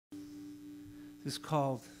This is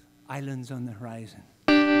called Islands on the Horizon.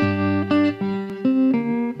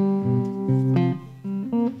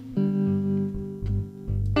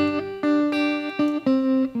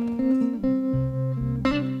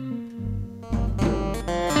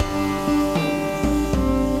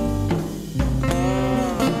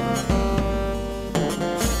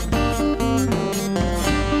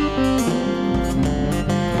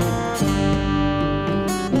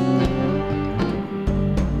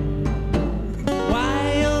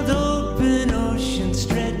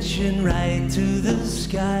 Right to the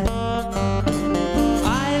sky,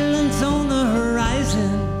 islands on the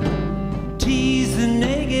horizon tease the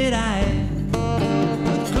naked eye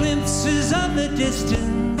with glimpses of the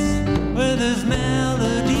distance where there's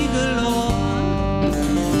melody galore,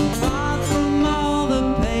 far from all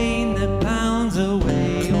the pain that pounds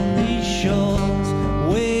away on these shores.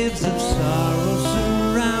 Waves of sorrow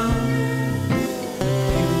surround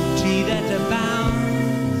beauty that abounds.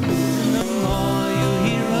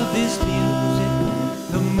 This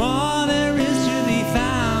music, the more there is to be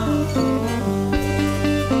found.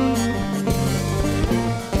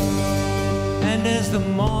 And as the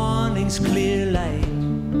morning's clear light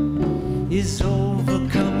is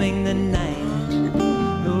overcoming the night,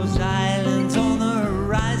 those islands on the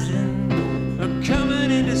horizon are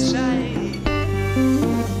coming into sight.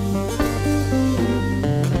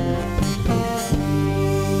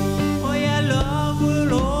 Oh yeah, love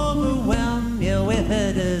will overwhelm you with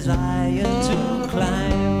a desire to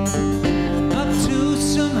climb up to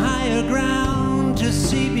some higher ground, to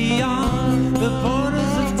see beyond the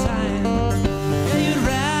borders of time. Yeah, you'd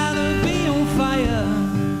rather be on fire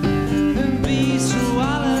than be so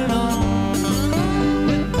all alone,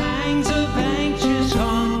 with pangs of anxious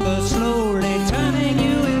hunger slowly turning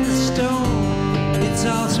you into stone. It's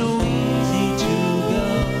all so easy to go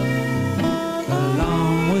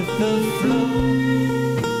along with the flow,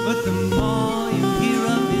 but the more you hear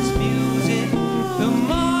of this music, the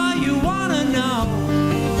more you wanna know.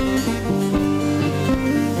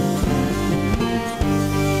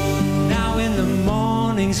 Now in the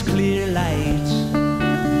morning's clear light,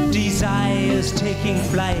 desire's taking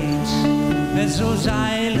flight, as those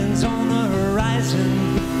islands on the horizon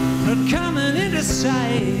are coming into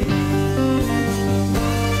sight.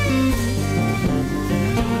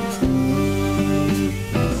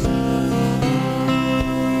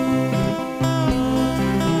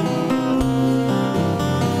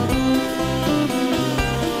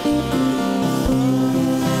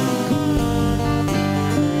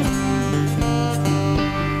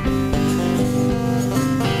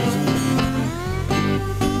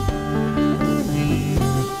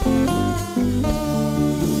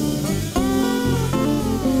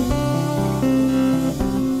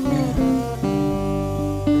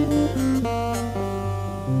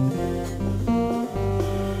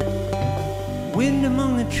 Wind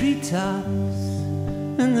among the treetops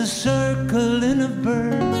and the circling of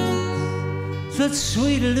birds, such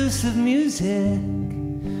sweet elusive music,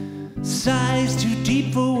 sighs too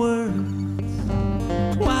deep for words.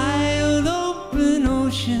 Wild open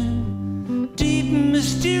ocean, deep and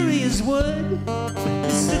mysterious wood,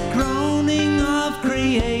 it's the groaning of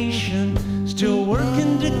creation, still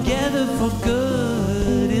working together for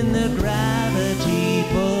good in the gravity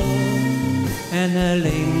pull and the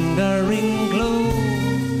linger